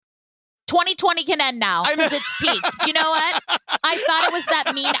2020 can end now because it's peaked. You know what? I thought it was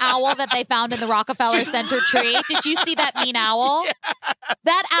that mean owl that they found in the Rockefeller Center tree. Did you see that mean owl? Yes.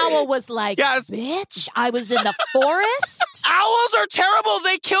 That owl was like, bitch, I was in the forest. Owls are terrible.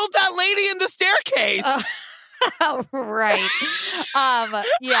 They killed that lady in the staircase. Oh, right.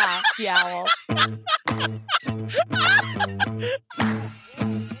 Yeah, the owl.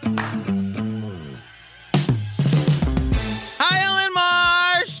 Hi, Ellen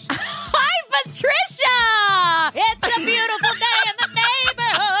Marsh. Hi, Patricia. It's a beautiful day in the neighborhood.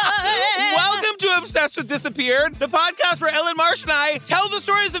 Welcome to Obsessed with Disappeared, the podcast where Ellen Marsh and I tell the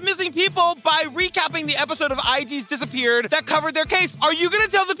stories of missing people by recapping the episode of ID's Disappeared that covered their case. Are you going to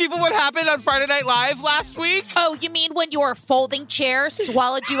tell the people what happened on Friday Night Live last week? Oh, you mean when your folding chair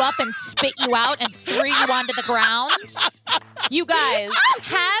swallowed you up and spit you out and threw you onto the ground? You guys,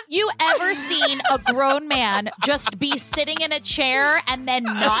 have you ever seen a grown man just be sitting in a chair and then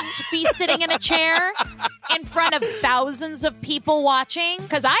not be sitting in a chair in front of thousands of people watching?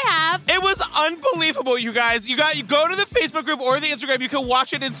 Because I have. It was unbelievable, you guys. You go to the Facebook group or the Instagram. You can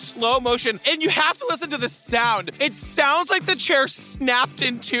watch it in slow motion, and you have to listen to the sound. It sounds like the chair snapped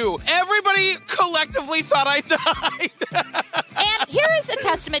in two. Everybody collectively thought I died. And here is a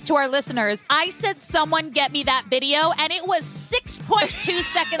testament to our listeners. I said, someone get me that video, and it was 6.2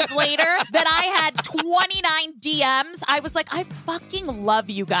 seconds later that I had 29 DMs. I was like, I fucking love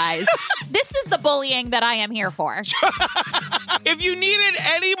you guys. This is the bullying that I am here for. If you needed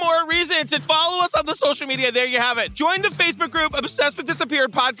any more reason to follow us on the social media, there you have it. Join the Facebook group, Obsessed with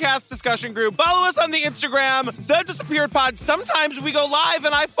Disappeared Podcast Discussion Group. Follow us on the Instagram, The Disappeared Pod. Sometimes we go live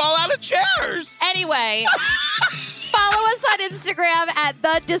and I fall out of chairs. Anyway, follow us on Instagram at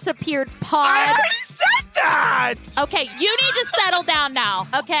The Disappeared Pod. I already said that! Okay, you need to settle down now,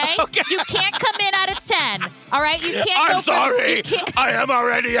 okay? You can't come in at a 10, all right? You can't I'm sorry. I am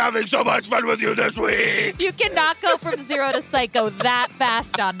already having so much fun with you this week. You cannot go from 0 to psycho that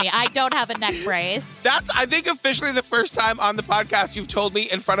fast on me. I don't have a neck brace. That's, I think, officially the first time on the podcast you've told me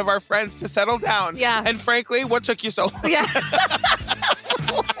in front of our friends to settle down. Yeah. And frankly, what took you so long? Yeah.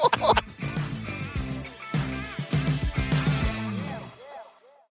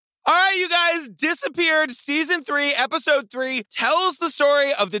 All right, you guys, Disappeared Season 3, Episode 3 tells the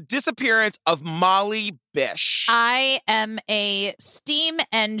story of the disappearance of Molly Bish. I am a steam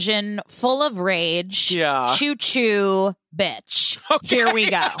engine full of rage. Yeah. Choo-choo bitch. Okay. Here we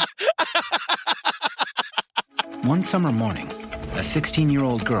go. One summer morning, a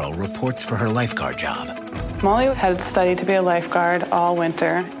 16-year-old girl reports for her lifeguard job. Molly had studied to be a lifeguard all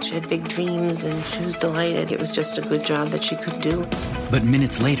winter. She had big dreams and she was delighted. It was just a good job that she could do. But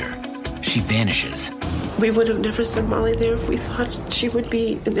minutes later, she vanishes. We would have never sent Molly there if we thought she would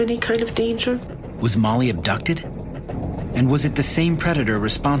be in any kind of danger. Was Molly abducted? And was it the same predator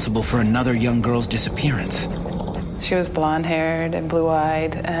responsible for another young girl's disappearance? She was blonde-haired and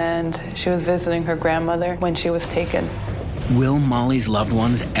blue-eyed, and she was visiting her grandmother when she was taken. Will Molly's loved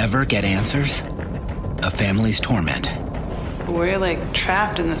ones ever get answers? A family's torment. We're like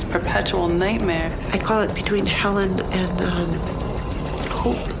trapped in this perpetual nightmare. I call it between Helen and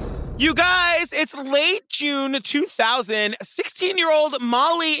hope. You guys, it's late June 2000. 16-year-old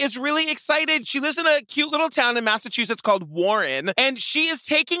Molly is really excited. She lives in a cute little town in Massachusetts called Warren, and she is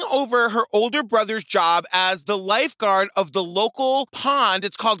taking over her older brother's job as the lifeguard of the local pond.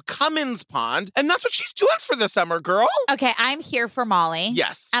 It's called Cummins Pond, and that's what she's doing for the summer, girl. Okay, I'm here for Molly.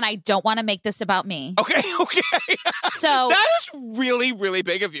 Yes. And I don't want to make this about me. Okay. So that is really, really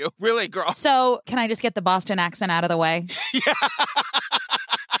big of you. Really, girl. So can I just get the Boston accent out of the way? Yeah.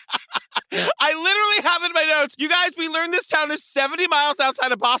 I literally have in my notes, you guys, we learned this town is 70 miles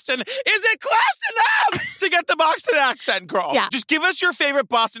outside of Boston. Is it close enough to get the Boston accent, girl? Yeah. Just give us your favorite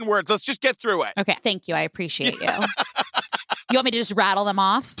Boston words. Let's just get through it. Okay. Thank you. I appreciate you. You want me to just rattle them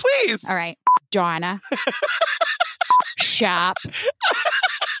off? Please. All right. Donna. Shop.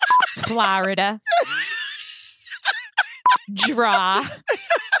 Florida. Draw.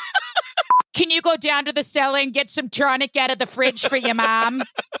 Can you go down to the cellar and get some tonic out of the fridge for your mom?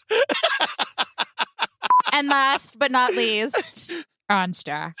 And last but not least,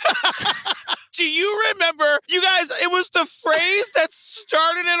 OnStar. Do you remember, you guys, it was the phrase that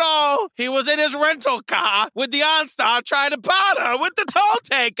started it all. He was in his rental car with the OnStar trying to barter with the toll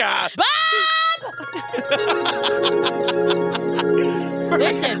taker. Bob!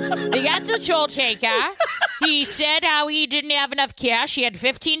 Listen, they got the toll taker. He said how he didn't have enough cash. He had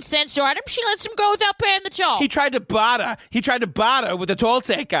 15 cents on him. She lets him go without paying the toll. He tried to barter. With the toll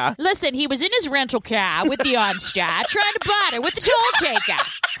taker. Listen, he was in his rental car with the OnStar trying to barter with the toll taker.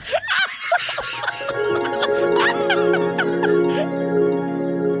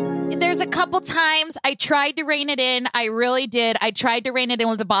 There's a couple times I tried to rein it in. I really did. I tried to rein it in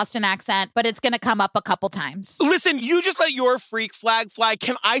with a Boston accent, but it's going to come up a couple times. Listen, you just let your freak flag fly.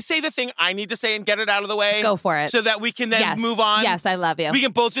 Can I say the thing I need to say and get it out of the way? Go for it. So that we can then move on? Yes, I love you. We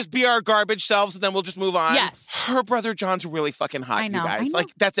can both just be our garbage selves and then we'll just move on? Yes. Her brother John's really fucking hot, I know, you guys. I know.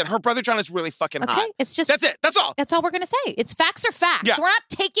 Like, that's it. Her brother John is really fucking hot. Okay, it's just... That's it. That's all. That's all we're going to say. It's facts are facts. Yeah. We're not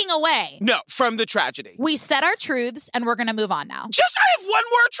taking away. No, from the tragedy. We said our truths, and we're going to move on now. I have one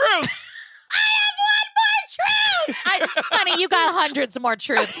more truth. Honey, you got hundreds more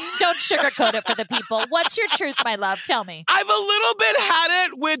truths. Don't sugarcoat it for the people. What's your truth, my love? Tell me. I've a little bit had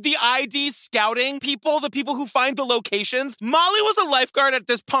it with the ID scouting people, the people who find the locations. Molly was a lifeguard at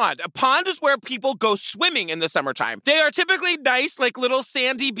this pond. A pond is where people go swimming in the summertime. They are typically nice, like little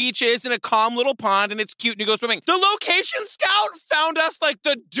sandy beaches in a calm little pond, and it's cute and you go swimming. The location scout found us like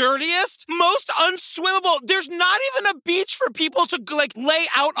the dirtiest, most unswimmable. There's not even a beach for people to like lay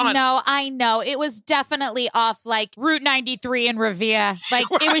out on. No, I know. It was definitely off like Route 93 in Revere. Like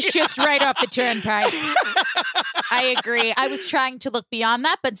it was just right off the turnpike. I agree. I was trying to look beyond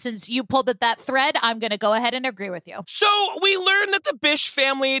that, but since you pulled at that thread, I'm going to go ahead and agree with you. So we learned that the Bish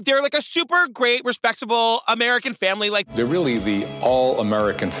family, they're like a super great, respectable American family. Like they're really the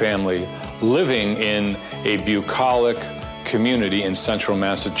all-American family living in a bucolic community in central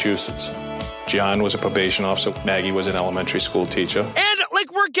Massachusetts. John was a probation officer. Maggie was an elementary school teacher. And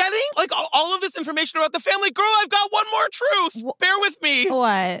like we're getting like all of this information about the family. Girl, I've got one more truth. Bear with me.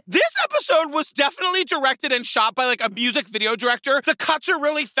 What? This episode was definitely directed and shot by like a music video director. The cuts are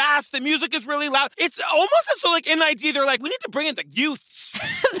really fast. The music is really loud. It's almost as though like in ID, they're like, we need to bring in the youths.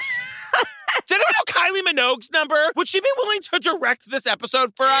 Does anyone know Kylie Minogue's number? Would she be willing to direct this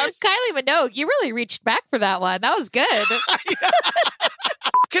episode for us? Kylie Minogue, you really reached back for that one. That was good.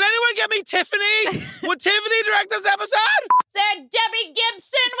 Can anyone get me Tiffany? Would Tiffany direct this episode? Is there Debbie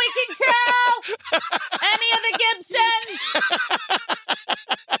Gibson we can call? Any of the Gibsons?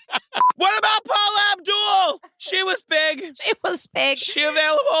 What about Paula Abdul? She was big. She was big. She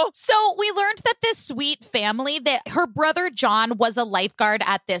available? So we learned that this sweet family, that her brother John was a lifeguard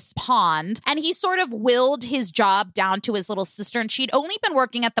at this pond, and he sort of willed his job down to his little sister, and she'd only been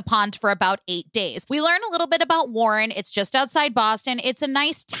working at the pond for about 8 days. We learn a little bit about Warren. It's just outside Boston. It's a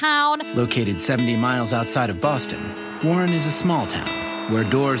nice town. Located 70 miles outside of Boston, Warren is a small town where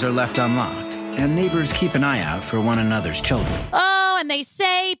doors are left unlocked and neighbors keep an eye out for one another's children. Oh, and they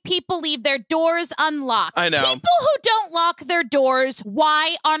say people leave their doors unlocked. I know. People who don't lock their doors,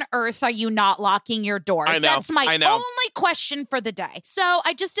 why on earth are you not locking your doors? I know. That's my only question for the day. So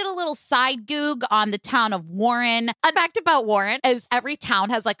I just did a little side goog on the town of Warren. A fact about Warren is every town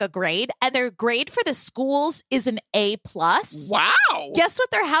has like a grade, and their grade for the schools is an A+. Wow. Guess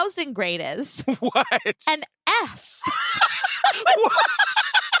what their housing grade is? What? An F.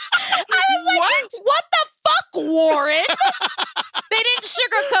 I was like, what the fuck, Warren? They didn't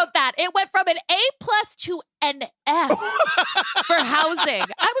sugarcoat that. It went from an A+ to an F for housing.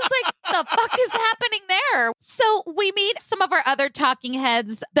 I was like, the fuck is happening there? So we meet some of our other talking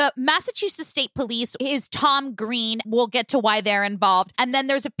heads. The Massachusetts State Police is Tom Green. We'll get to why they're involved. And then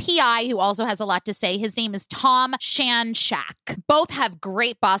there's a PI who also has a lot to say. His name is Tom Shanshak. Both have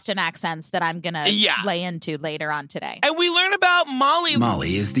great Boston accents that I'm going to lay into later on today. And we learn about Molly.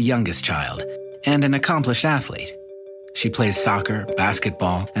 Molly is the youngest child and an accomplished athlete. She plays soccer,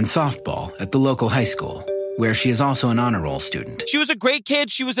 basketball, and softball at the local high school, where she is also an honor roll student. She was a great kid.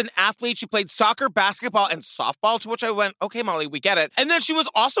 She was an athlete. She played soccer, basketball, and softball, to which I went, okay, Molly, we get it. And then she was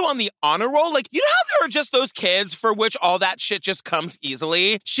also on the honor roll. Like, you know how there are just those kids for which all that shit just comes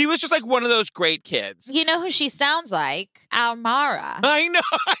easily? She was just like one of those great kids. You know who she sounds like? Almara. I know.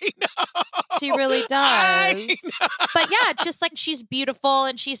 She really does. But yeah, it's just like she's beautiful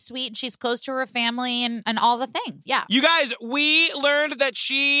and she's sweet and she's close to her family and all the things. Yeah. You guys, we learned that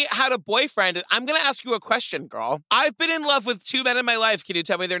she had a boyfriend. I'm going to ask you a question, girl. I've been in love with 2 men in my life. Can you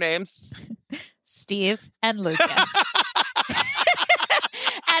tell me their names? Steve and Lucas.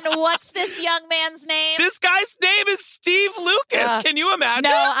 And what's this young man's name? This guy's name is Steve Lucas. Can you imagine?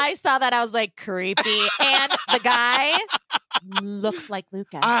 No, I saw that. I was like, creepy. And the guy looks like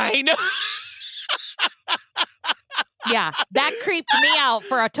Lucas. I know. Yeah, that creeped me out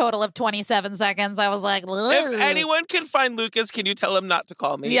for a total of 27 seconds. I was like, ugh. If anyone can find Lucas, can you tell him not to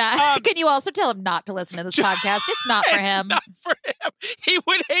call me? Yeah. Can you also tell him not to listen to this podcast? It's not for him. Not for him. He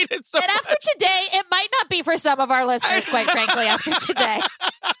would hate it so much. And after today, it might not be for some of our listeners, quite frankly, after today.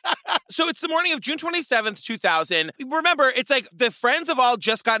 So it's the morning of June 27th, 2000. Remember, it's like the friends have all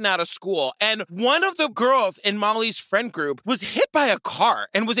just gotten out of school, and one of the girls in Molly's friend group was hit by a car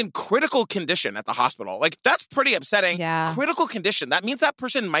and was in critical condition at the hospital. Like, that's pretty upsetting. Yeah. Critical condition. That means that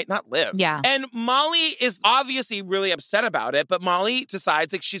person might not live. Yeah. And Molly is obviously really upset about it, but Molly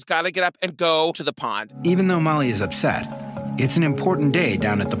decides like she's got to get up and go to the pond. Even though Molly is upset, it's an important day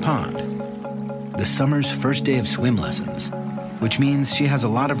down at the pond. The summer's first day of swim lessons, which means she has a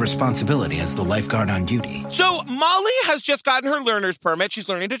lot of responsibility as the lifeguard on duty. So Molly has just gotten her learner's permit. She's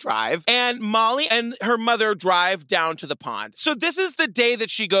learning to drive. And Molly and her mother drive down to the pond. So this is the day that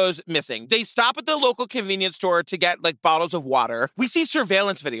she goes missing. They stop at the local convenience store to get like bottles of water. We see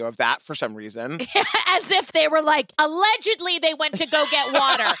surveillance video of that for some reason. As if they were like, allegedly they went to go get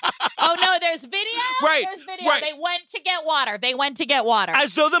water. Oh no, there's video? Right, There's video. right. They went to get water. They went to get water.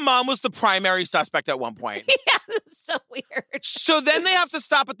 As though the mom was the primary suspect at one point. Yeah, that's so weird. So then they have to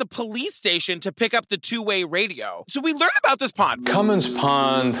stop at the police station to pick up the two-way radio. So we learn about this pond. Cummins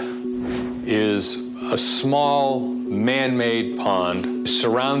Pond is a small man-made pond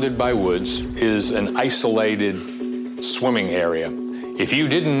surrounded by woods, is an isolated swimming area. If you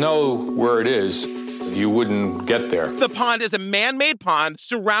didn't know where it is, you wouldn't get there. The pond is a man-made pond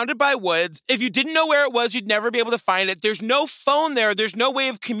surrounded by woods. If you didn't know where it was, you'd never be able to find it. There's no phone there. There's no way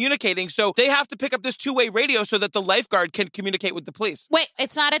of communicating. So they have to pick up this two-way radio so that the lifeguard can communicate with the police. Wait,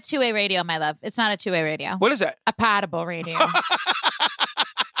 it's not a two-way radio, my love. It's not a two-way radio. What is it? A patable radio.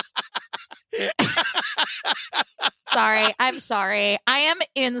 Sorry. I'm sorry. I am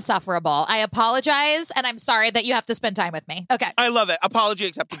insufferable. I apologize, and I'm sorry that you have to spend time with me. Okay. I love it. Apology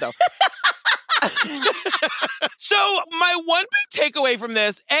accepted, though. So my one big takeaway from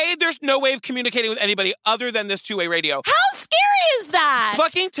this, A, there's no way of communicating with anybody other than this two-way radio. How scary is that?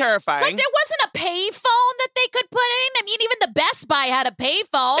 Fucking terrifying. Like, there wasn't a payphone that they could put in? I mean, even the Best Buy had a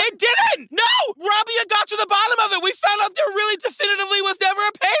payphone. It didn't! No! Rabia got to the bottom of it. We found out there really definitively was never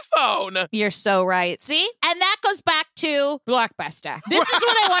a payphone. You're so right. See? And that goes back to Blockbuster. This is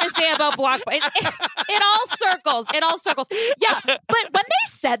what I want to say about Blockbuster. It all circles. It all circles. Yeah, but when they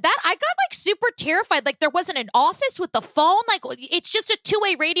said that, I got like super terrified. Like there wasn't an office with the phone. Like it's just a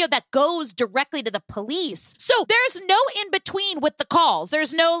two-way radio that goes directly to the police. So there's no in-between with the calls.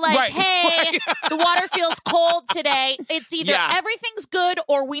 There's no like, Right. hey, the water feels cold today. It's either Yeah. everything's good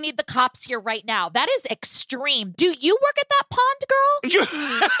or we need the cops here right now. That is extreme. Do you work at that pond, girl?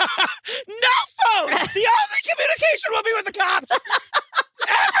 No phone! The only communication will be with the cops!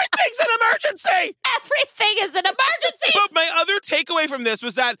 Everything's an emergency! Everything is an emergency. But my other takeaway from this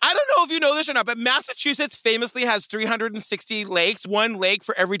was that, I don't know if you know this or not, but Massachusetts famously has 360 lakes, one lake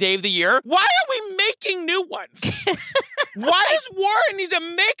for every day of the year. Why are we making new ones? Why does Warren need to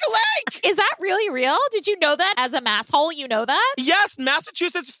make a lake? Is that really real? Did you know that as a masshole? You know that? Yes,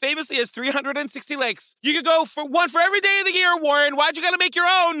 Massachusetts famously has 360 lakes. You could go for one for every day of the year, Warren. Why'd you gotta make your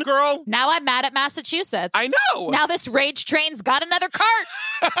own, girl? Now I'm mad at Massachusetts. I know. Now this rage train's got another cart.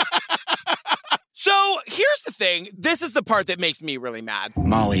 So here's the thing. This is the part that makes me really mad.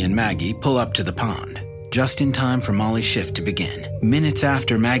 Molly and Maggie pull up to the pond, just in time for Molly's shift to begin. Minutes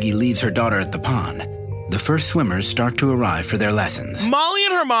after Maggie leaves her daughter at the pond, the first swimmers start to arrive for their lessons. Molly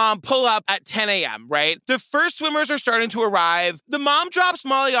and her mom pull up at 10 a.m., right? The first swimmers are starting to arrive. The mom drops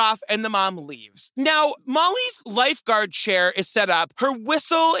Molly off and the mom leaves. Now, Molly's lifeguard chair is set up. Her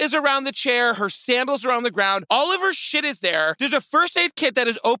whistle is around the chair. Her sandals are on the ground. All of her shit is there. There's a first aid kit that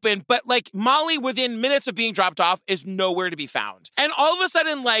is open, but like Molly, within minutes of being dropped off, is nowhere to be found. And all of a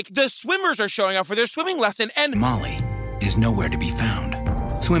sudden, like the swimmers are showing up for their swimming lesson and Molly is nowhere to be found.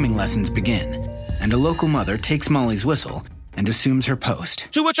 Swimming lessons begin, and a local mother takes Molly's whistle and assumes her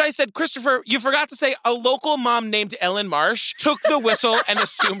post. to which I said, Christopher, you forgot to say a local mom named Ellen Marsh took the whistle and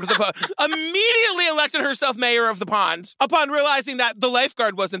assumed the pond. Immediately elected herself mayor of the pond upon realizing that the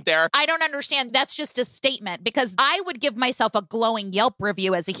lifeguard wasn't there. I don't understand. That's just a statement because I would give myself a glowing Yelp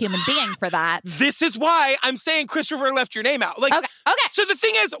review as a human being for that. This is why I'm saying Christopher left your name out. Like, Okay. So the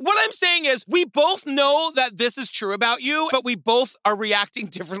thing is, what I'm saying is we both know that this is true about you, but we both are reacting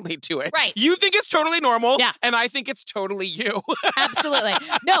differently to it. Right. You think it's totally normal. Yeah. And I think it's totally you. Absolutely.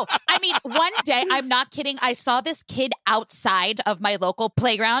 No, I mean, one day, I'm not kidding. I saw this kid outside of my local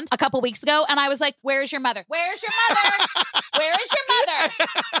playground a couple weeks ago, and I was like, where's your mother? Where's your mother? Where is your mother?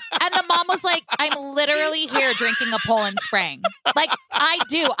 And the mom was like, I'm literally here drinking a Poland Spring. Like, I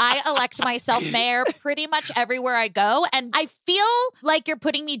do. I elect myself mayor pretty much everywhere I go, and I feel like you're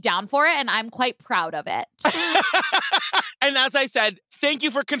putting me down for it, and I'm quite proud of it. And as I said, thank you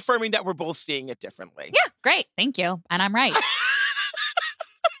for confirming that we're both seeing it differently. Yeah, great. Thank you. And I'm right.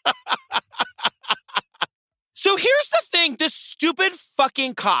 So here's the thing, this stupid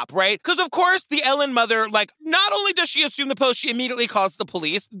fucking cop, right? Because of course the Ellen mother, like, not only does she assume the post, she immediately calls the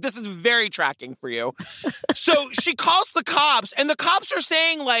police. This is very tracking for you. So she calls the cops, and the cops are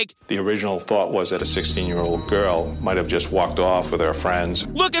saying, like, The original thought was that a 16-year-old girl might have just walked off with her friends.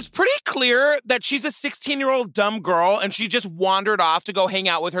 look, it's pretty clear that she's a 16-year-old dumb girl and she just wandered off to go hang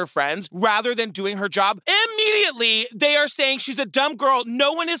out with her friends rather than doing her job. Immediately, they are saying she's a dumb girl.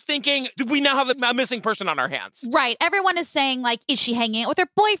 No one is thinking, we now have a missing person on our hands. Right. Everyone is saying, like, is she hanging out with her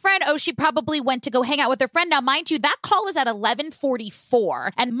boyfriend? Oh, she probably went to go hang out with her friend. Now, mind you, that call was at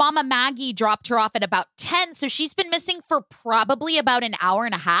 11:44, and Mama Maggie dropped her off at about 10, so she's been missing for probably about an hour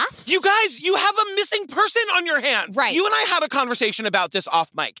and a half. You guys, you have a missing person on your hands. Right. You and I had a conversation about this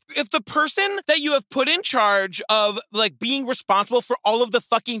off mic. If the person that you have put in charge of, like, being responsible for all of the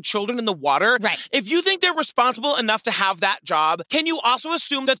fucking children in the water, right, if you think they're responsible enough to have that job, can you also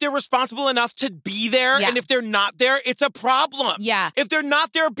assume that they're responsible enough to be there? Yeah. And if they're not there, it's a problem. Yeah. If they're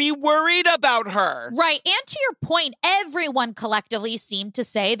not there, be worried about her. Right. And to your point, everyone collectively seemed to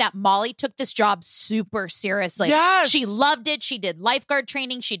say that Molly took this job super seriously. Yes. She loved it. She did lifeguard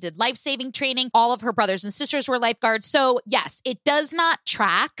training. She did life-saving training. All of her brothers and sisters were lifeguards. So yes, it does not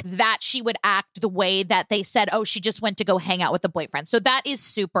track that she would act the way that they said, oh, she just went to go hang out with a boyfriend. So that is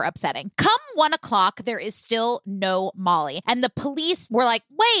super upsetting. Come 1 o'clock, there is still no Molly. And the police were like,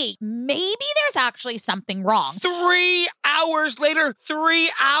 wait, maybe there's actually something wrong. 3 hours later,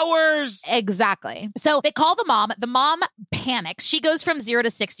 3 hours. Exactly. So they call the mom. The mom panics. She goes from 0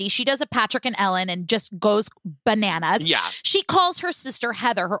 to 60. She does a Patrick and Ellen and just goes bananas. Yeah. She calls her sister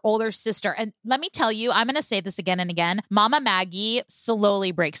Heather, her older sister. And let me tell you, I'm going to say this again and again. Mama Maggie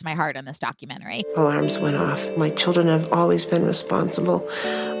slowly breaks my heart in this documentary. Alarms went off. My children have always been responsible.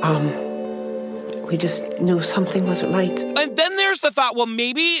 We just knew something wasn't right. And then there's the thought, well,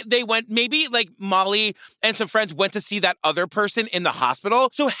 maybe like Molly and some friends went to see that other person in the hospital.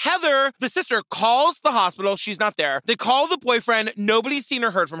 So Heather, the sister, calls the hospital. She's not there. They call the boyfriend. Nobody's seen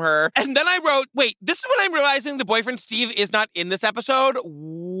or heard from her. And then I wrote, wait, this is when I'm realizing the boyfriend, Steve, is not in this episode.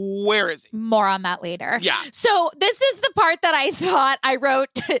 Where is he? More on that later. Yeah. So this is the part that I thought I wrote,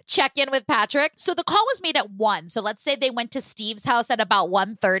 check in with Patrick. So the call was made at 1. So let's say they went to Steve's house at about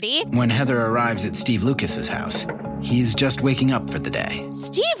 1:30. When Heather arrives at Steve Lucas's house, he's just waking up for the day.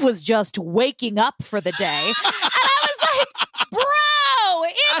 Steve was just waking up for the day. And I was like, bro,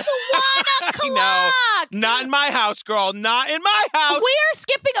 it's 1 o'clock. No, not in my house, girl. Not in my house. We are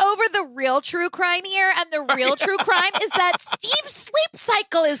skipping over the real true crime here. And the real true crime is that Steve's sleep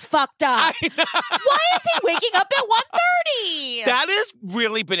cycle is fucked up. Why is he waking up at 1:30? That is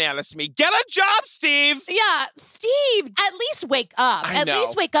really bananas to me. Get a job, Steve. Yeah, Steve, at least wake up. I know. At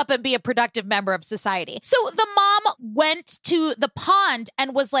least wake up and be a productive member of society. So the mom went to the pond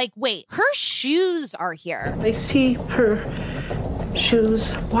and was like, wait, her shoes are here. I see her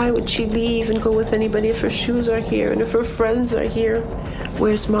shoes. Why would she leave and go with anybody if her shoes are here and if her friends are here?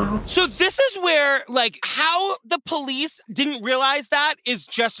 Where's Mom? So this is where, like, how the police didn't realize that is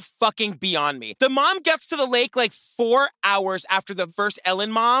just fucking beyond me. The mom gets to the lake like 4 hours after the first Ellen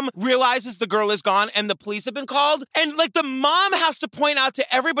mom realizes the girl is gone and the police have been called. And, like, the mom has to point out to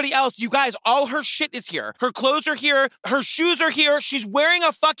everybody else, you guys, all her shit is here. Her clothes are here. Her shoes are here. She's wearing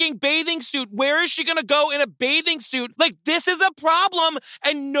a fucking bathing suit. Where is she gonna go in a bathing suit? Like, this is a problem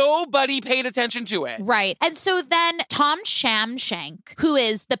and nobody paid attention to it. Right. And so then Tom Shamshank, who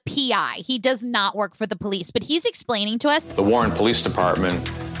is the PI, he does not work for the police, but he's explaining to us. The Warren Police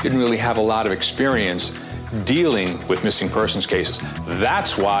Department didn't really have a lot of experience dealing with missing persons cases.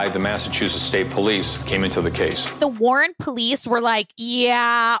 That's why the Massachusetts State Police came into the case. The Warren police were like,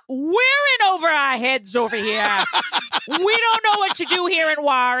 yeah, we're in over our heads over here. We don't know what to do here in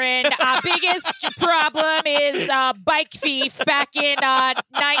Warren. Our biggest problem is bike thief back in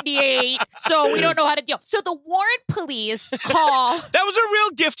 98. So we don't know how to deal. So the Warren police call. That was a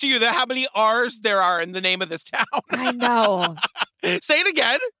real gift to you, that how many R's there are in the name of this town. I know. Say it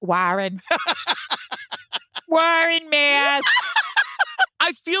again. Warren. Warren, Mass.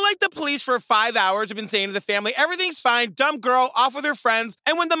 I feel like the police for 5 hours have been saying to the family, everything's fine, dumb girl, off with her friends.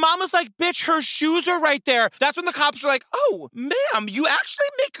 And when the mom was like, bitch, her shoes are right there, that's when the cops are like, oh, ma'am, you actually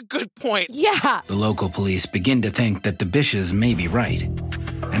make a good point. Yeah. The local police begin to think that the Bishes may be right,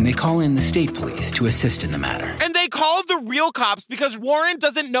 and they call in the state police to assist in the matter. And they called the real cops because Warren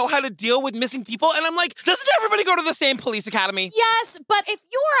doesn't know how to deal with missing people. And I'm like, doesn't everybody go to the same police academy? Yes, but if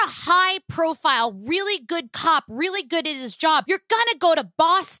you're a high-profile, really good cop, really good at his job, you're gonna go to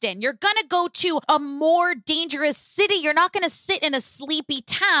Boston. You're gonna go to a more dangerous city. You're not gonna sit in a sleepy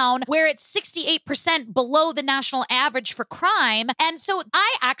town where it's 68% below the national average for crime. And so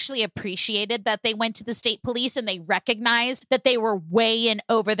I actually appreciated that they went to the state police and they recognized that they were way in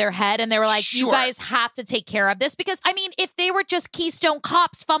over their head. And they were like, Sure. you guys have to take care of this. Because, I mean, if they were just Keystone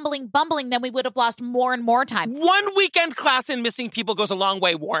cops fumbling, bumbling, then we would have lost more and more time. One weekend class in missing people goes a long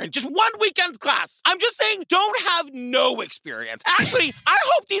way, Warren. Just one weekend class. I'm just saying, don't have no experience. Actually, I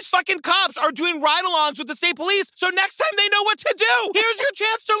hope these fucking cops are doing ride-alongs with the state police so next time they know what to do. Here's your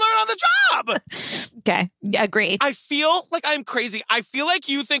chance to learn on the job. Okay, agreed. I feel like I'm crazy. I feel like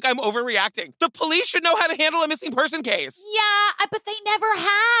you think I'm overreacting. The police should know how to handle a missing person case. Yeah, but they never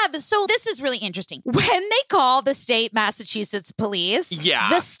have. So this is really interesting. When they call the state Massachusetts police,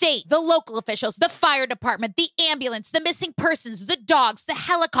 the state, the local officials, the fire department, the ambulance, the missing persons, the dogs, the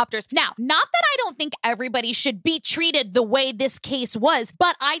helicopters. Now, not that I don't think everybody should be treated the way this case was,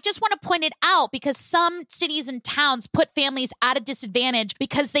 but I just want to point it out because some cities and towns put families at a disadvantage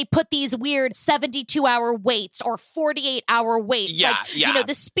because they put these weird 72-hour waits or 48-hour waits. You know,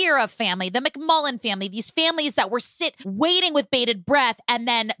 the Spira family, the McMullen family, these families that were waiting with bated breath, and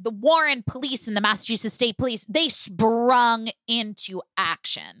then the Warren police and the Massachusetts State Police, they sprung into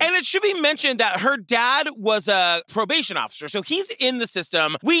action. And it should be mentioned that her dad was a probation officer, so he's in the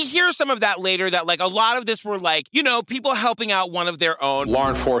system. We hear some of that later, that like a lot of this were like, you know, people helping out one of their own. Law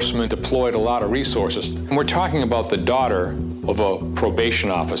enforcement deployed a lot of resources. And we're talking about the daughter of a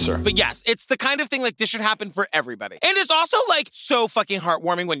probation officer. But yes, it's the kind of thing like this should happen for everybody. And it's also like so fucking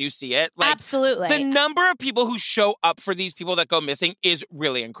heartwarming when you see it. Like, absolutely. The number of people who show up for these people that go missing is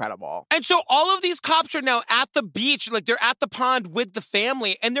really incredible. And so all of these cops are now at the beach, like they're at the pond with the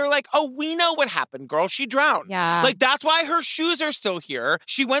family, and they're like, oh, we know what happened, girl. She drowned. Yeah. Like, that's why her shoes are still here.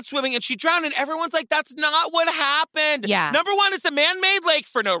 She went swimming and she drowned, and everyone's like, that's not what happened. Yeah. Number one, it's a man-made lake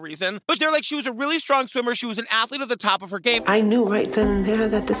for no reason. But they're like, she was a really strong swimmer. She was an athlete at the top of her game. I knew right then and there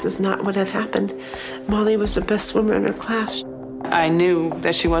that this is not what had happened. Molly was the best swimmer in her class. I knew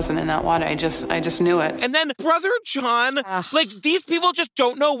that she wasn't in that water. I just knew it. And then Brother John, like these people just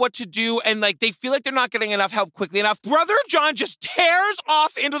don't know what to do, and like they feel like they're not getting enough help quickly enough. Brother John just tears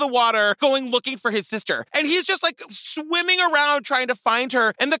off into the water going looking for his sister. And he's just like swimming around trying to find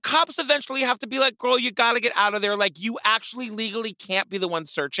her. And the cops eventually have to be like, girl, you gotta get out of there. Like, you actually legally can't be the one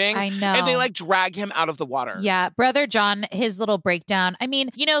searching. I know. And they like drag him out of the water. Yeah, Brother John, his little breakdown. I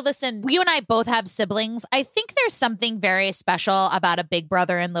mean, you know, listen, you and I both have siblings. I think there's something very special about a big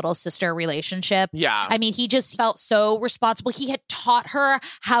brother and little sister relationship. Yeah. I mean, he just felt so responsible. He had taught her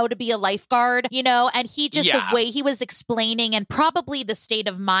how to be a lifeguard, you know, and he just, the way he was explaining and probably the state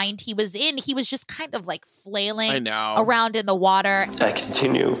of mind he was in, he was just kind of like flailing around in the water. I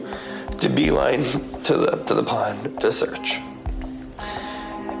continue to beeline to the pond to search.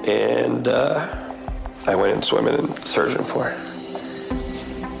 And I went in swimming and searching for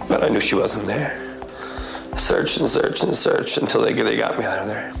her. But I knew she wasn't there. Searched and searched and searched until they got me out of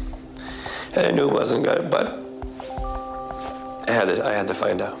there. And I knew it wasn't good, but I had to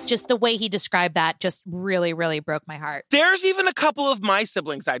find out. Just the way he described that just really, really broke my heart. There's even a couple of my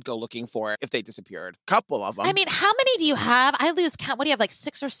siblings I'd go looking for if they disappeared. Couple of them. I mean, how many do you have? I lose count. What do you have, like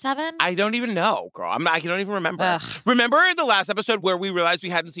 6 or 7? I don't even know, girl. I don't even remember. Ugh. Remember in the last episode where we realized we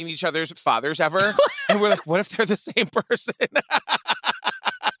hadn't seen each other's fathers ever? And we're like, what if they're the same person?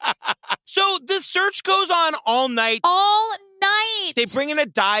 So the search goes on all night. All night. They bring in a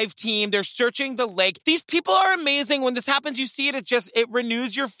dive team. They're searching the lake. These people are amazing. When this happens, you see it. It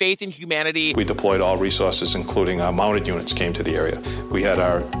renews your faith in humanity. We deployed all resources, including our mounted units came to the area. We had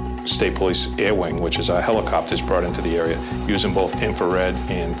our State Police Air Wing, which is our helicopters, brought into the area, using both infrared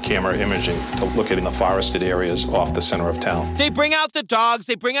and camera imaging to look at in the forested areas off the center of town. They bring out the dogs.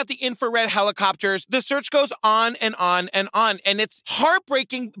 They bring out the infrared helicopters. The search goes on and on and on. And it's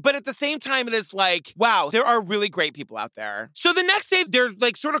heartbreaking, but at the same time, it is like, wow, there are really great people out there. So the next day, they're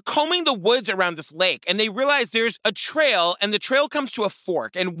like sort of combing the woods around this lake, and they realize there's a trail, and the trail comes to a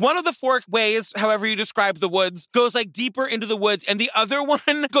fork. And one of the fork ways, however you describe the woods, goes like deeper into the woods, and the other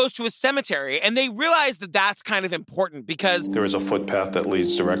one goes to a cemetery. And they realize that that's kind of important because there is a footpath that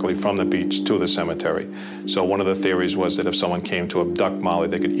leads directly from the beach to the cemetery. So one of the theories was that if someone came to abduct Molly,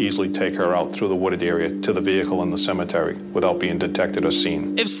 they could easily take her out through the wooded area to the vehicle in the cemetery without being detected or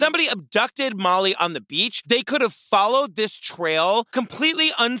seen. If somebody abducted Molly on the beach, they could have followed this trail completely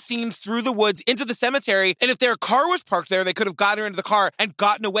unseen through the woods into the cemetery. And if their car was parked there, they could have gotten her into the car and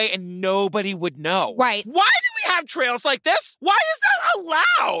gotten away and nobody would know. Right. Why do we have trails like this. Why is that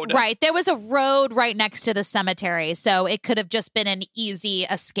allowed? Right. There was a road right next to the cemetery, so it could have just been an easy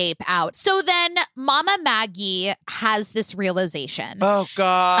escape out. So then Mama Maggie has this realization. Oh,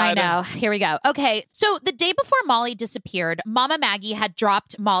 God. I know. Here we go. Okay. So the day before Molly disappeared, Mama Maggie had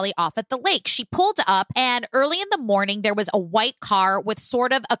dropped Molly off at the lake. She pulled up, and early in the morning, there was a white car with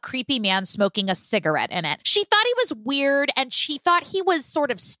sort of a creepy man smoking a cigarette in it. She thought he was weird, and she thought he was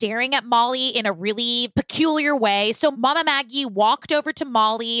sort of staring at Molly in a really peculiar way. So Mama Maggie walked over to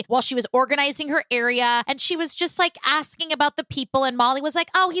Molly while she was organizing her area, and she was just like asking about the people, and Molly was like,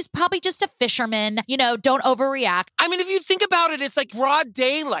 oh, he's probably just a fisherman. You know, don't overreact. I mean, if you think about it, it's like broad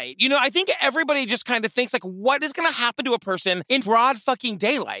daylight. You know, I think everybody just kind of thinks like, what is going to happen to a person in broad fucking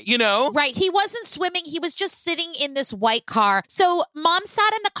daylight, you know? Right. He wasn't swimming. He was just sitting in this white car. So Mom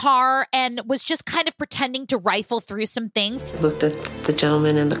sat in the car and was just kind of pretending to rifle through some things. Looked at the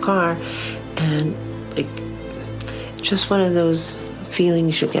gentleman in the car, and like, just one of those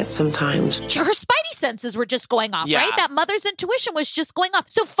feelings you get sometimes. Her spidey senses were just going off, right? That mother's intuition was just going off.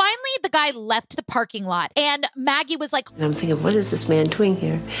 So finally, the guy left the parking lot, and Maggie was like, and I'm thinking, what is this man doing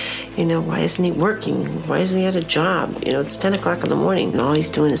here? You know, why isn't he working? Why isn't he at a job? You know, it's 10 o'clock in the morning, and all he's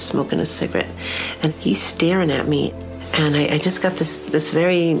doing is smoking a cigarette. And he's staring at me. And I just got this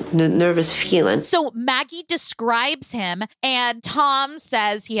very nervous feeling. So Maggie describes him, and Tom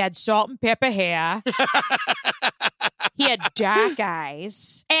says he had salt and pepper hair. He had dark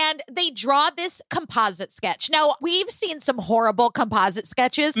eyes. And they draw this composite sketch. Now, we've seen some horrible composite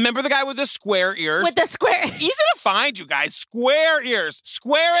sketches. Remember the guy with the square ears? With the square... Easy to find, you guys. Square ears.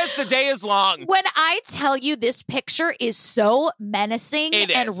 Square as the day is long. When I tell you this picture is so menacing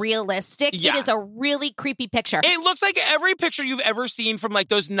and realistic, it is a really creepy picture. It looks like every picture you've ever seen from like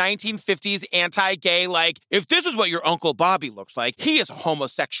those 1950s anti-gay, like, if this is what your Uncle Bobby looks like, he is a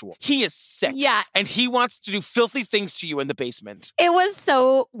homosexual. He is sick. Yeah. And he wants to do filthy things to you in the basement. It was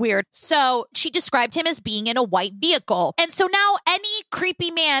so weird. So she described him as being in a white vehicle. And so now any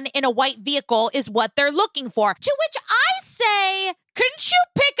creepy man in a white vehicle is what they're looking for. To which I say, couldn't you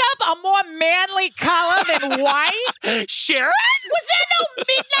pick up a more manly color than white? Sharon? Was there no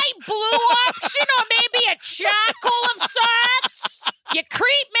midnight blue option or maybe a charcoal of sorts? You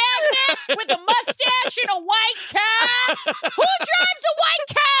creep magnet with a mustache and a white car? Who drives a white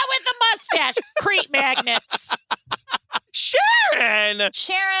car with a mustache? Creep magnets. Sharon,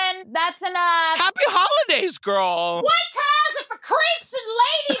 that's enough. Happy holidays, girl. White cars are for creeps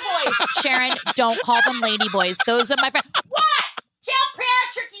and ladyboys. Sharon, don't call them ladyboys. Those are my friends. What? Tell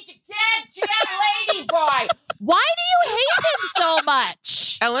Patrick he's a goddamn ladyboy. Why do you hate him so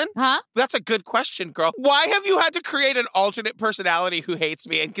much? Ellen? Huh? That's a good question, girl. Why have you had to create an alternate personality who hates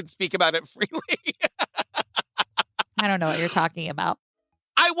me and can speak about it freely? I don't know what you're talking about.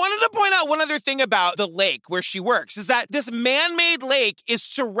 I wanted to point out one other thing about the lake where she works is that this man-made lake is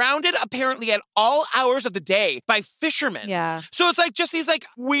surrounded apparently at all hours of the day by fishermen. Yeah. So it's like just these like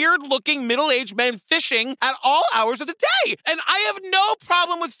weird-looking middle-aged men fishing at all hours of the day. And I have no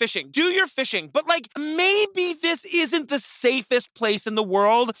problem with fishing. Do your fishing. But like maybe this isn't the safest place in the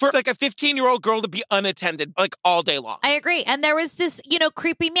world for like a 15-year-old girl to be unattended like all day long. I agree. And there was this,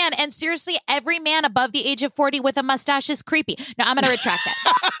 creepy man. And seriously, every man above the age of 40 with a mustache is creepy. No, I'm going to retract that.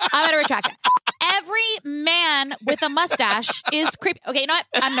 Every man with a mustache is creepy. Okay, you know what?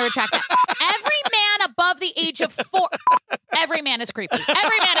 I'm going to retract that. Every man above the age of 4... Every man is creepy.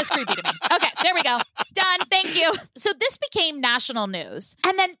 Every man is creepy to me. Okay, there we go. Done. Thank you. So this became national news.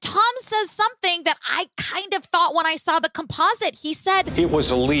 And then Tom says something that I kind of thought when I saw the composite. He said... It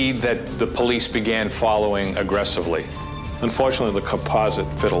was a lead that the police began following aggressively. Unfortunately, the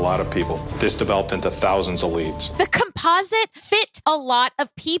composite fit a lot of people. This developed into thousands of leads. The composite fit a lot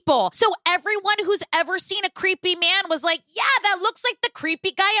of people. So everyone who's ever seen a creepy man was like, yeah, that looks like the creepy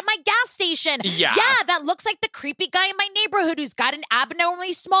guy at my gas station. Yeah, that looks like the creepy guy in my neighborhood who's got an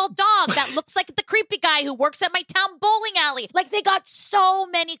abnormally small dog. That looks like the creepy guy who works at my town bowling alley. Like they got so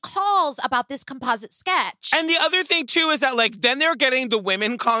many calls about this composite sketch. And the other thing too is that like then they're getting the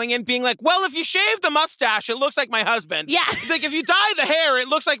women calling in being like, well, if you shave the mustache, it looks like my husband. Yeah. Like, if you dye the hair, it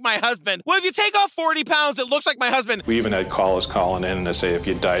looks like my husband. Well, if you take off 40 pounds, it looks like my husband. We even had callers calling in and they say if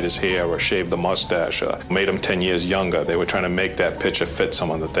you dyed his hair or shaved the mustache or made him 10 years younger, they were trying to make that picture fit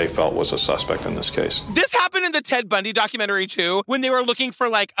someone that they felt was a suspect in this case. This happened in the Ted Bundy documentary, too, when they were looking for,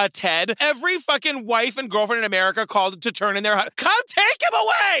 like, a Ted. Every fucking wife and girlfriend in America called to turn in their husband. Come take him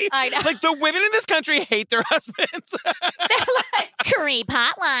away! I know. Like, the women in this country hate their husbands. They're like, creep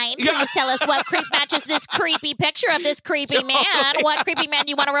hotline. Please tell us what creep matches this creepy picture of this creepy man. What creepy man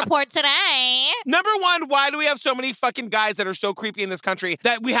you want to report today? Number one, why do we have so many many fucking guys that are so creepy in this country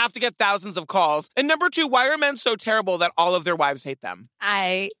that we have to get thousands of calls? And number two, why are men so terrible that all of their wives hate them?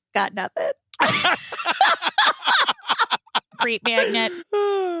 I got nothing. Creep magnet.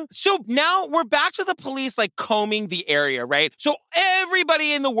 So now we're back to the police like combing the area, right? So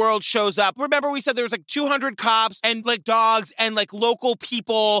everybody in the world shows up. Remember we said there was like 200 cops and like dogs and like local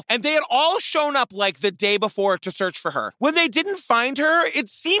people, and they had all shown up like the day before to search for her. When they didn't find her, it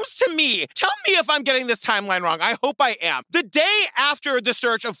seems to me, tell me if I'm getting this timeline wrong. I hope I am. The day after the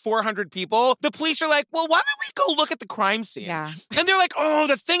search of 400 people, the police are like, well, why don't we go look at the crime scene? Yeah. And they're like, oh,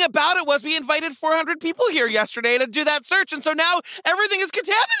 the thing about it was we invited 400 people here yesterday to do that search. And so now everything is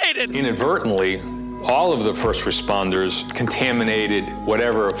contaminated. Inadvertently, all of the first responders contaminated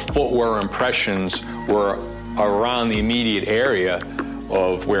whatever footwear impressions were around the immediate area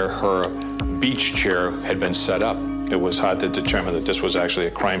of where her beach chair had been set up. It was hard to determine that this was actually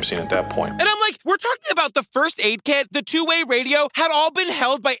a crime scene at that point. And I'm like, we're talking about the first aid kit, the two-way radio had all been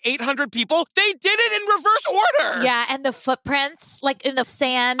held by 800 people. They did it in reverse order. Yeah, and the footprints, like in the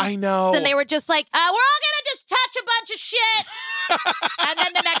sand. I know. Then they were just like, we're all gonna just touch a bunch of shit. And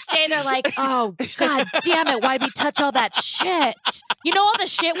then the next day they're like, oh, God damn it, why'd we touch all that shit? You know all the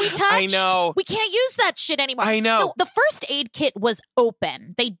shit we touched? I know. We can't use that shit anymore. I know. So the first aid kit was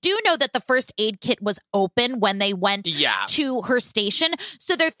open. They do know that the first aid kit was open when they went to her station.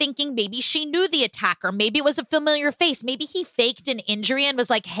 So they're thinking maybe she knew the attacker. Maybe it was a familiar face. Maybe he faked an injury and was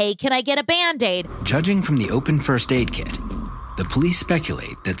like, hey, can I get a Band-Aid? Judging from the open first aid kit, the police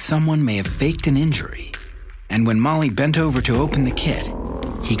speculate that someone may have faked an injury. And when Molly bent over to open the kit,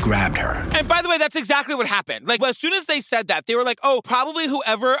 he grabbed her. And by the way, that's exactly what happened. Like, as soon as they said that, they were like, oh, probably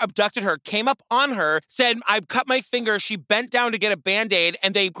whoever abducted her came up on her, said, I cut my finger, she bent down to get a Band-Aid,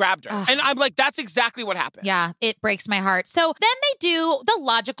 and they grabbed her. And I'm like, that's exactly what happened. Yeah, it breaks my heart. So then they do the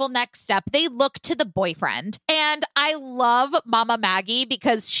logical next step. They look to the boyfriend. And I love Mama Maggie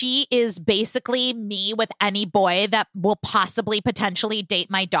because she is basically me with any boy that will possibly potentially date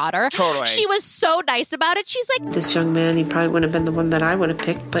my daughter. Totally. She was so nice about it. She's like, This young man, he probably wouldn't have been the one that I would have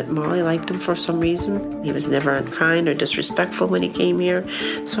picked, but Molly liked him for some reason. He was never unkind or disrespectful when he came here,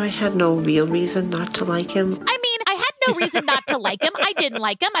 so I had no real reason not to like him. I mean, I had no reason not to like him. I didn't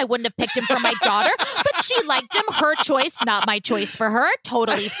like him. I wouldn't have picked him for my daughter, but she liked him. Her choice, not my choice for her.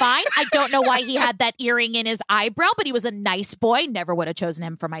 Totally fine. I don't know why he had that earring in his eyebrow, but he was a nice boy. Never would have chosen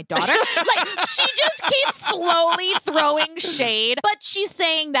him for my daughter. Like, she just keeps slowly throwing shade, but she's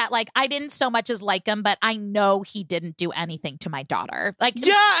saying that, like, I didn't so much as like him, but I know he didn't do anything to my daughter. Like,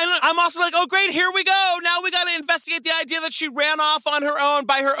 yeah, and I'm also like, oh, great, here we go. Now we got to investigate the idea that she ran off on her own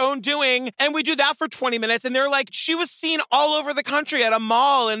by her own doing. And we do that for 20 minutes. And they're like, she was seen all over the country at a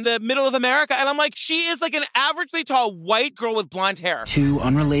mall in the middle of America. And I'm like, she is like an averagely tall white girl with blonde hair. Two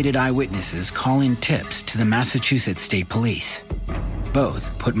unrelated eyewitnesses call in tips to the Massachusetts State Police.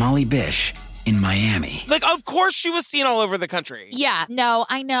 Both put Molly Bish in Miami. Like, of course she was seen all over the country. yeah, no,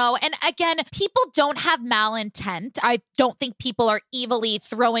 I know. And again, people don't have malintent. I don't think people are evilly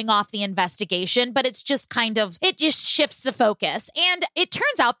throwing off the investigation, but it's just kind of, it just shifts the focus. And it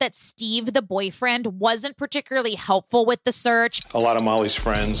turns out that Steve, the boyfriend, wasn't particularly helpful with the search. A lot of Molly's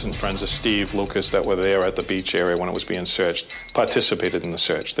friends and friends of Steve Lucas that were there at the beach area when it was being searched participated in the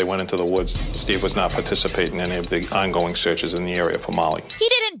search. They went into the woods. Steve was not participating in any of the ongoing searches in the area for Molly. He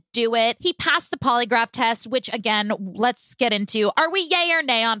didn't do it. He passed the polygraph test, which again, let's get into. Are we yay or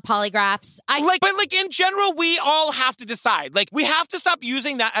nay on polygraphs? But in general, we all have to decide. Like, we have to stop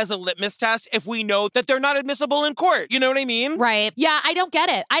using that as a litmus test if we know that they're not admissible in court. You know what I mean? Right. Yeah, I don't get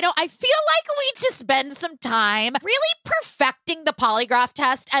it. I feel like we need to spend some time really perfecting the polygraph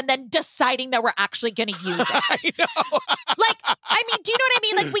test and then deciding that we're actually going to use it. I know. I mean, do you know what I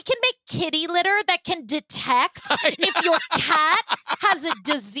mean? Like, we can make kitty litter that can detect if your cat has a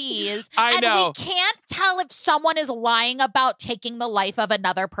disease. I know. We can't tell if someone is lying about taking the life of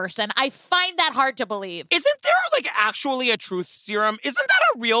another person. I find that hard to believe. Isn't there, actually a truth serum? Isn't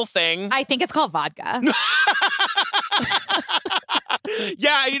that a real thing? I think it's called vodka.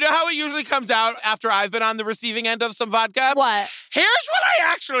 Yeah, you know how it usually comes out after I've been on the receiving end of some vodka? What? Here's what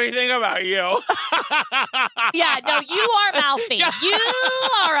I actually think about you. Yeah, no, you are mouthy. You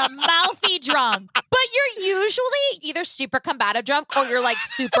are a mouthy drunk. But you're usually either super combative drunk or you're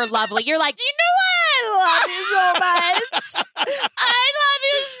super lovely. You're like, you know what? I love you so much. I love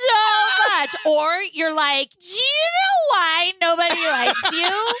you so much. Or you're like, do you know why nobody likes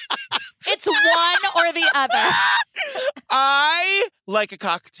you? It's one or the other. I like a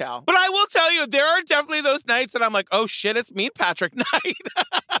cocktail. But I will tell you, there are definitely those nights that I'm like, oh shit, it's Meat Patrick night.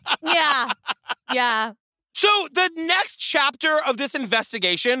 Yeah. So the next chapter of this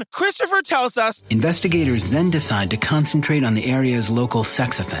investigation, Christopher tells us... Investigators then decide to concentrate on the area's local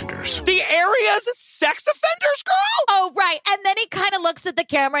sex offenders. The area's sex offenders, girl? Oh, right. And then he kind of looks at the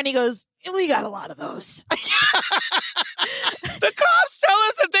camera and he goes, we got a lot of those. The cops tell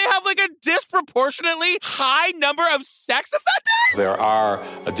us that they have like a disproportionately high number of sex offenders? There are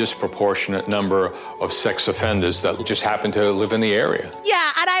a disproportionate number of sex offenders that just happen to live in the area.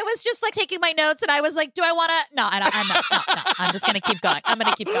 Yeah, and I was just like taking my notes and I was like, do I want to? No, I'm just going to keep going. I'm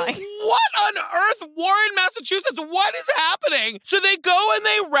going to keep going. What on earth, Warren, Massachusetts? What is happening? So they go and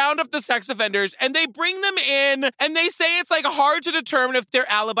they round up the sex offenders and they bring them in and they say it's like hard to determine if their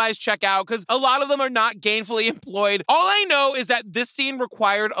alibis check out because a lot of them are not gainfully employed. All I know is that this scene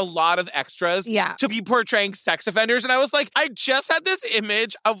required a lot of extras to be portraying sex offenders. And I was like, I just had this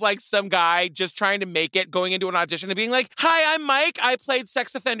image of like some guy just trying to make it, going into an audition and being like, hi, I'm Mike. I played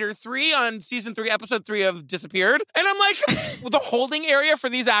sex offender 3 on season 3, episode 3 of Disappeared. And I'm like, the holding area for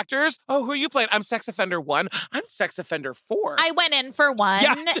these actors. Oh, who are you playing? I'm sex offender 1. I'm sex offender 4. I went in for 1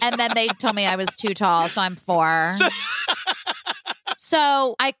 and then they told me I was too tall. So I'm 4.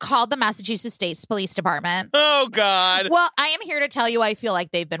 So I called the Massachusetts State Police Department. Oh, God. Well, I am here to tell you I feel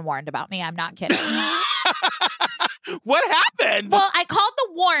like they've been warned about me. I'm not kidding. What happened? Well, I called the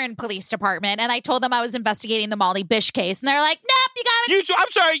Warren Police Department and I told them I was investigating the Molly Bish case. And they're like, nope, you gotta...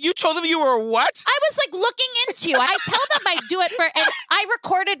 I'm sorry, you told them you were what? I was like looking into. I tell them I do it for... And I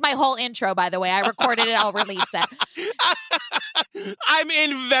recorded my whole intro, by the way. I recorded it. I'll release it. I'm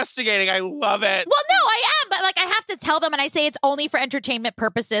investigating. I love it. Well, no, I am. But like I have to tell them and I say it's only for entertainment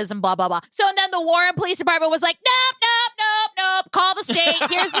purposes and blah, blah, blah. So and then the Warren Police Department was like, nope. Call the state.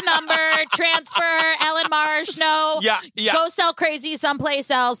 Here's the number. Transfer. Ellen Marsh. No. Yeah. Go sell crazy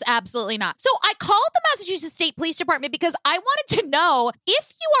someplace else. Absolutely not. So I called the Massachusetts State Police Department because I wanted to know if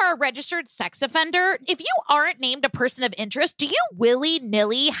you are a registered sex offender, if you aren't named a person of interest, do you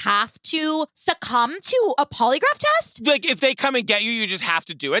willy-nilly have to succumb to a polygraph test? Like if they come and get you, you just have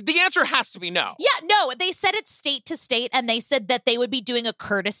to do it? The answer has to be no. Yeah, no. They said it's state to state and they said that they would be doing a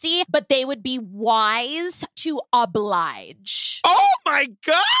courtesy, but they would be wise to oblige. Oh my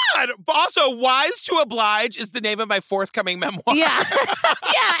God! Also, Wise to Oblige is the name of my forthcoming memoir. Yeah.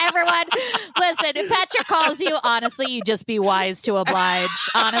 Yeah, everyone. Listen, if Petra calls you, honestly, you just be wise to oblige.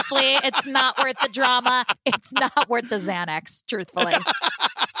 Honestly, it's not worth the drama. It's not worth the Xanax, truthfully.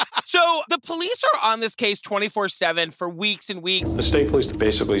 So the police are on this case 24/7 for weeks and weeks. The state police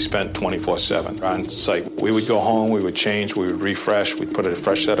basically spent 24/7 on site. We would go home, we would change, we would refresh, we'd put a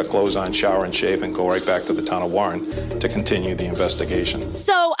fresh set of clothes on, shower and shave, and go right back to the town of Warren to continue the investigation.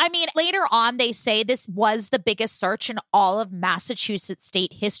 So, I mean, later on, they say this was the biggest search in all of Massachusetts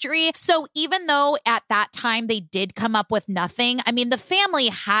state history. So even though at that time they did come up with nothing, I mean, the family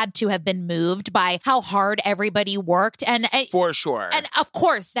had to have been moved by how hard everybody worked. And for sure. And of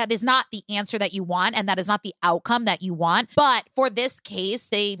course, that is not the answer that you want, and that is not the outcome that you want. But for this case,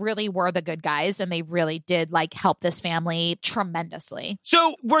 they really were the good guys, and they really did like help this family tremendously.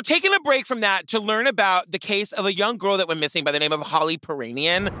 So we're taking a break from that to learn about the case of a young girl that went missing by the name of Holly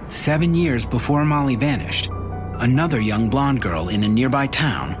Peranian. 7 years before Molly vanished, another young blonde girl in a nearby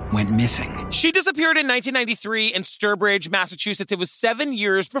town went missing. She disappeared in 1993 in Sturbridge, Massachusetts. It was 7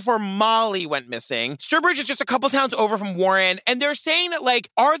 years before Molly went missing. Sturbridge is just a couple towns over from Warren, and they're saying that, like,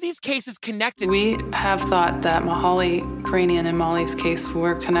 are these cases connected? We have thought that Holly Peranian and Molly's case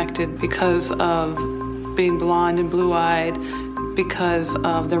were connected because of being blonde and blue-eyed, because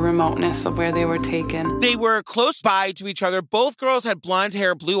of the remoteness of where they were taken. They were close by to each other. Both girls had blonde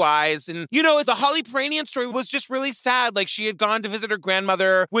hair, blue eyes. And, you know, the Holly Peranian story was just really sad. Like, she had gone to visit her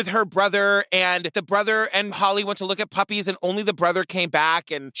grandmother with her brother, and the brother and Holly went to look at puppies, and only the brother came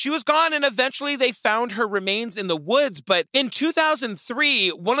back, and she was gone. And eventually they found her remains in the woods. But in 2003,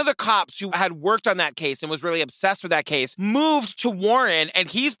 one of the cops who had worked on that case and was really obsessed with that case moved to Warren, and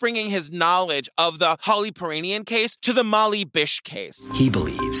he's bringing his knowledge of the Holly Peranian case to the Molly Bish case. He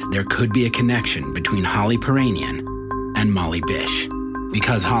believes there could be a connection between Holly Peranian and Molly Bish.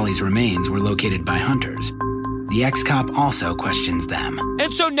 Because Holly's remains were located by hunters, the ex-cop also questions them.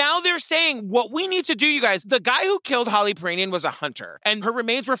 And so now they're saying, what we need to do, you guys, the guy who killed Holly Peranian was a hunter, and her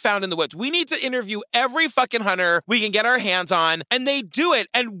remains were found in the woods. We need to interview every fucking hunter we can get our hands on, and they do it.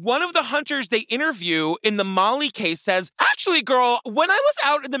 And one of the hunters they interview in the Molly case says, actually, girl, when I was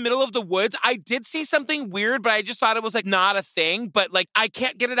out in the middle of the woods, I did see something weird, but I just thought it was like not a thing, but like I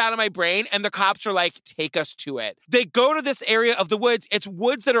can't get it out of my brain. And the cops are like, take us to it. They go to this area of the woods. It's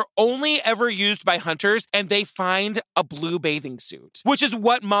woods that are only ever used by hunters, and they find a blue bathing suit, which is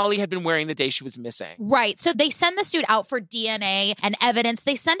what Molly had been wearing the day she was missing. Right. So they send the suit out for DNA and evidence.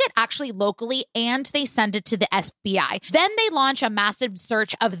 They send it actually locally and they send it to the FBI. Then they launch a massive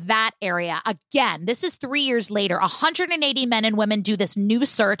search of that area. Again, this is 3 years later. 180 men and women do this new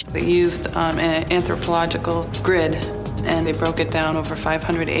search. They used an anthropological grid, and they broke it down over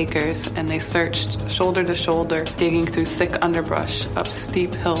 500 acres, and they searched shoulder to shoulder, digging through thick underbrush, up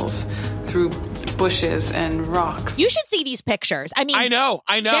steep hills, through bushes and rocks. You should see these pictures. I mean, I know.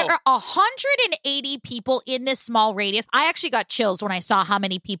 There are 180 people in this small radius. I actually got chills when I saw how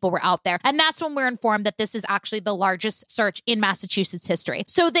many people were out there. And that's when we're informed that this is actually the largest search in Massachusetts history.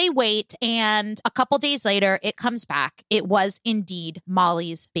 So they wait, and a couple days later, it comes back. It was indeed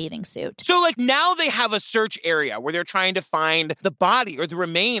Molly's bathing suit. So like now they have a search area where they're trying to find the body or the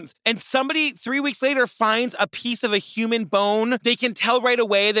remains. And somebody 3 weeks later finds a piece of a human bone. They can tell right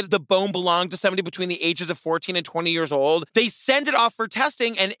away that the bone belonged to somebody between the ages of 14 and 20 years old. They send it off for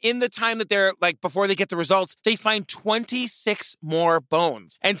testing. And in the time that they're like, before they get the results, they find 26 more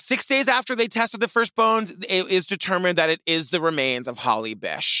bones. And 6 days after they tested the first bones, it is determined that it is the remains of Holly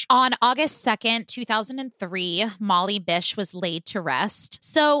Bish. On August 2nd, 2003, Molly Bish was laid to rest.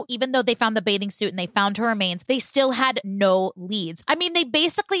 So even though they found the bathing suit and they found her remains, they still had no leads. I mean, they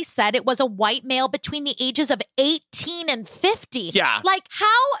basically said it was a white male between the ages of 18 and 50. Yeah. Like,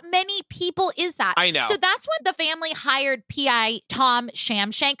 how many people is that? I know. So that's when the family hired PI Tom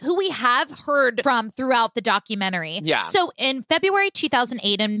Shamshank, who we have heard from throughout the documentary. Yeah. So in February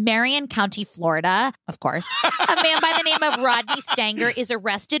 2008 in Marion County, Florida, of course, a man by the name of Rodney Stanger is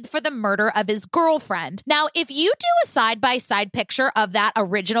arrested for the murder of his girlfriend. Now, if you do a side-by-side picture of that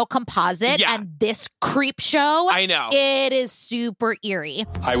original composite and this creep show, I know. It is super eerie.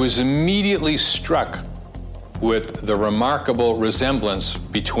 I was immediately struck with the remarkable resemblance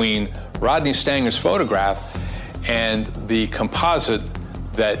between Rodney Stanger's photograph and the composite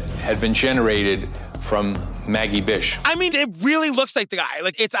that had been generated from Maggie Bish. I mean, it really looks like the guy.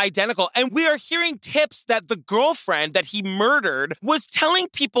 Like, it's identical. And we are hearing tips that the girlfriend that he murdered was telling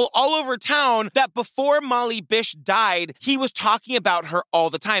people all over town that before Molly Bish died, he was talking about her all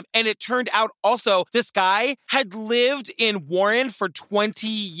the time. And it turned out also this guy had lived in Warren for 20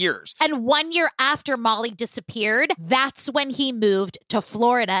 years. And 1 year after Molly disappeared, that's when he moved to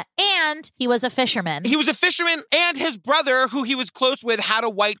Florida. And he was a fisherman. He was a fisherman, and his brother, who he was close with, had a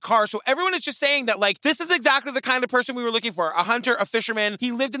white car. So everyone is just saying that, like, this is exactly the kind of person we were looking for. A hunter, a fisherman.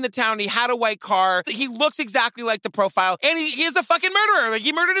 He lived in the town. He had a white car. He looks exactly like the profile. And he is a fucking murderer. Like,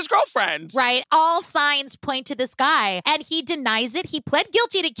 he murdered his girlfriend. Right. All signs point to this guy. And he denies it. He pled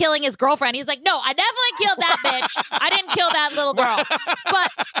guilty to killing his girlfriend. He's like, no, I definitely killed that bitch. I didn't kill that little girl.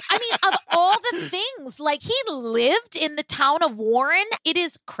 But, I mean, of all the things, like, he lived in the town of Warren. It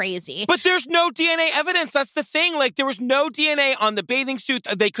is crazy. But there's no DNA evidence. That's the thing. Like, there was no DNA on the bathing suit.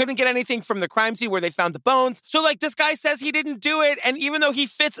 They couldn't get anything from the crime scene where they found the bones. So, like, this guy says he didn't do it. And even though he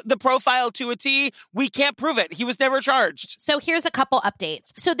fits the profile to a T, we can't prove it. He was never charged. So here's a couple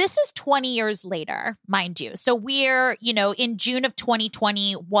updates. So this is 20 years later, mind you. So we're, in June of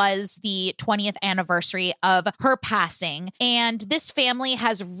 2020 was the 20th anniversary of her passing. And this family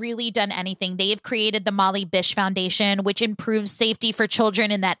has really done anything. They've created the Molly Bish Foundation, which improves safety for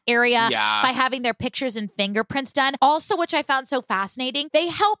children in that area by having their pictures and fingerprints done. Also, which I found so fascinating, they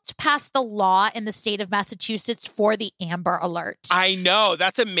helped pass the law in the state of Massachusetts for the Amber Alert. I know.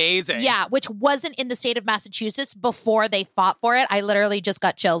 That's amazing. Yeah, which wasn't in the state of Massachusetts before they fought for it. I literally just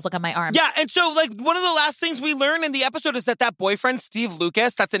got chills. Look at my arm. Yeah, and so, like, one of the last things we learned in the episode is that boyfriend, Steve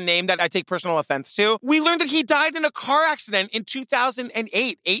Lucas, that's a name that I take personal offense to. We learned that he died in a car accident in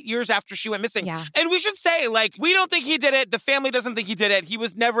 2008, 8 years after she went missing. Yeah. And we should say, like, we don't think he did it. The family doesn't think he did it. He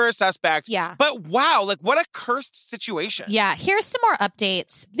was never a suspect. Yeah. But wow, like, what a cursed situation. Yeah, here's some more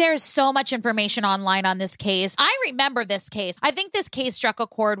updates. There's so much information online on this case. I remember this case. I think this case struck a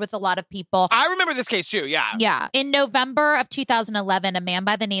chord with a lot of people. I remember this case too, yeah. Yeah. In November of 2011, a man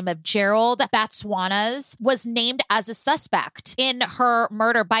by the name of Gerald Batswanas was named as a suspect in her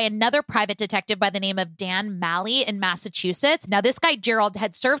murder by another private detective by the name of Dan Malley in Massachusetts. Now, this guy, Gerald,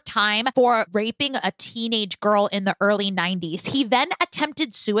 had served time for raping a teenage girl in the early 90s. He then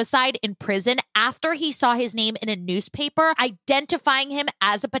attempted suicide in prison after he saw his name in a newspaper, identifying him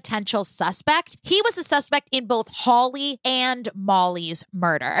as a potential suspect. He was a suspect in both Holly and Molly's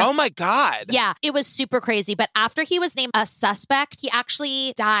murder. Oh my God. Yeah, it was super crazy. But after he was named a suspect, he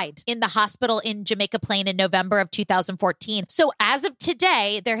actually died in the hospital in Jamaica Plain in November of 2014. So as of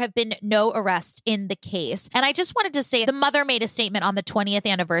today, there have been no arrests in the case. And I just wanted to say the mother made a statement on the 20th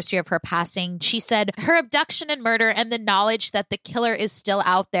anniversary of her passing passing. She said her abduction and murder and the knowledge that the killer is still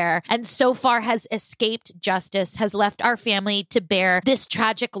out there and so far has escaped justice has left our family to bear this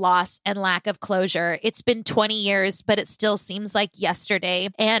tragic loss and lack of closure. It's been 20 years, but it still seems like yesterday.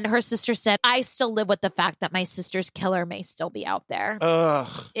 And her sister said, I still live with the fact that my sister's killer may still be out there. Ugh.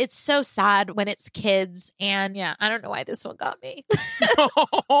 It's so sad when it's kids. And yeah, I don't know why this one got me.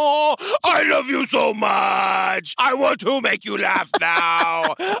 I love you so much. I want to make you laugh now.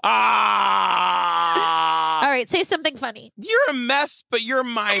 All right, say something funny. You're a mess, but you're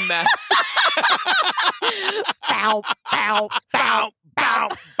my mess. Bow, bow, bow, bow,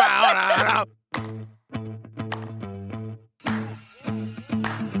 bow, bow.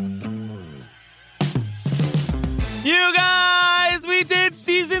 You guys, we did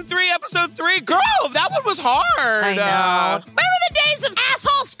season 3, episode 3. Girl, that one was hard. I know. Remember the days of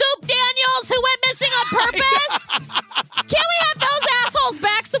asshole Scoop Daniels who went missing on purpose? Can't we have those assholes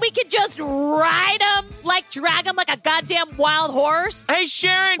back so we could just ride them, like drag them like a goddamn wild horse? Hey,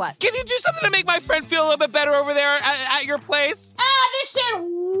 Sharon, what? Can you do something to make my friend feel a little bit better over there at your place? This is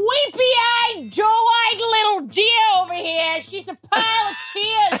weepy-eyed, doe-eyed little dear over here. She's a pile of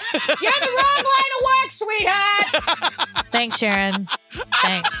tears. You're in the wrong line of work, sweetheart. Thanks, Sharon.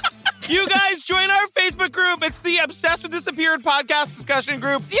 Thanks. You guys join our Facebook group. It's the Obsessed with Disappeared podcast discussion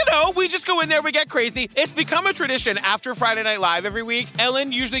group. You know, we just go in there, we get crazy. It's become a tradition after Friday Night Live every week.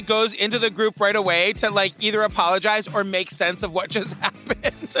 Ellen usually goes into the group right away to like either apologize or make sense of what just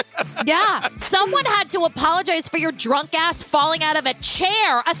happened. Yeah, someone had to apologize for your drunk ass falling out of a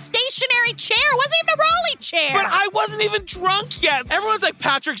chair, a stationary chair. It wasn't even a rolly chair. But I wasn't even drunk yet. Everyone's like,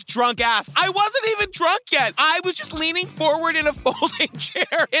 Patrick's drunk ass. I wasn't even drunk yet. I was just leaning forward in a folding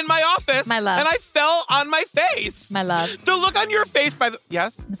chair in my office. My love. And I fell on my face. My love. The look on your face by the...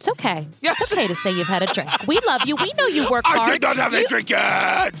 Yes? It's okay. Yes. It's okay to say you've had a drink. We love you. We know you work hard. I did not have a drink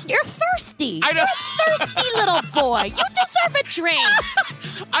yet. You're thirsty. I know. You're a thirsty little boy. You deserve a drink.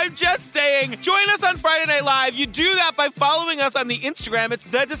 I'm just saying, join us on Friday Night Live. You do that by following us on the Instagram. It's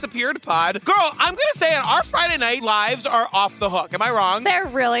The Disappeared Pod. Girl, I'm going to say it. Our Friday Night Lives are off the hook. Am I wrong? They're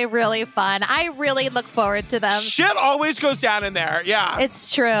really, really fun. I really look forward to them. Shit always goes down in there. Yeah.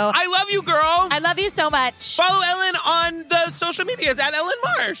 It's true. I love you, girl. I love you so much. Follow Ellen on the social medias at Ellen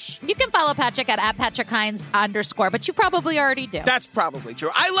Marsh. You can follow Patrick at @PatrickHines_, but you probably already do. That's probably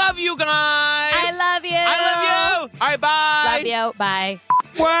true. I love you guys. I love you. I love you. All right, bye. Love you. Bye.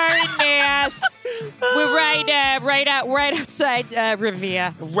 We're in Mass. We're right outside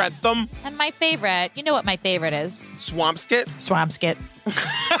Revere. Rentham. And my favorite, you know what my favorite is? Swampskit. Swampskit.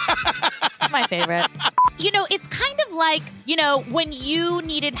 It's my favorite. You know, it's kind of like, you know, when you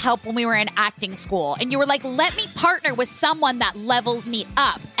needed help when we were in acting school and you were like, let me partner with someone that levels me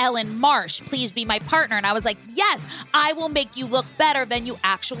up. Ellen Marsh, please be my partner. And I was like, yes, I will make you look better than you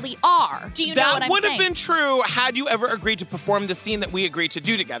actually are. Do you know what I'm saying? That would have been true had you ever agreed to perform the scene that we agreed to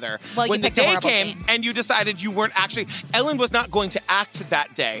do together. Well, when you the picked a day horrible came scene. and you decided you weren't actually, Ellen was not going to act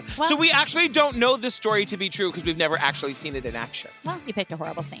that day. Well- So we actually don't know this story to be true because we've never actually seen it in action. Well, you picked a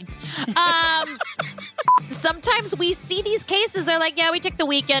horrible scene. Sometimes we see these cases. They're like, yeah, we took the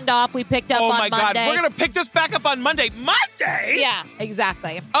weekend off. We picked up Oh on my Monday. God, we're going to pick this back up on Monday. Monday? Yeah,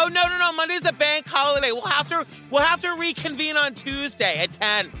 exactly. Oh, no. Monday's a bank holiday. We'll have to reconvene on Tuesday at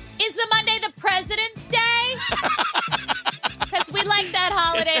 10. Is the Monday the President's Day? Because we like that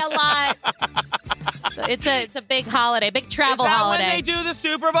holiday a lot. So it's a big holiday, big travel Is that holiday. when they do the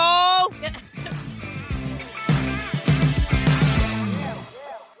Super Bowl?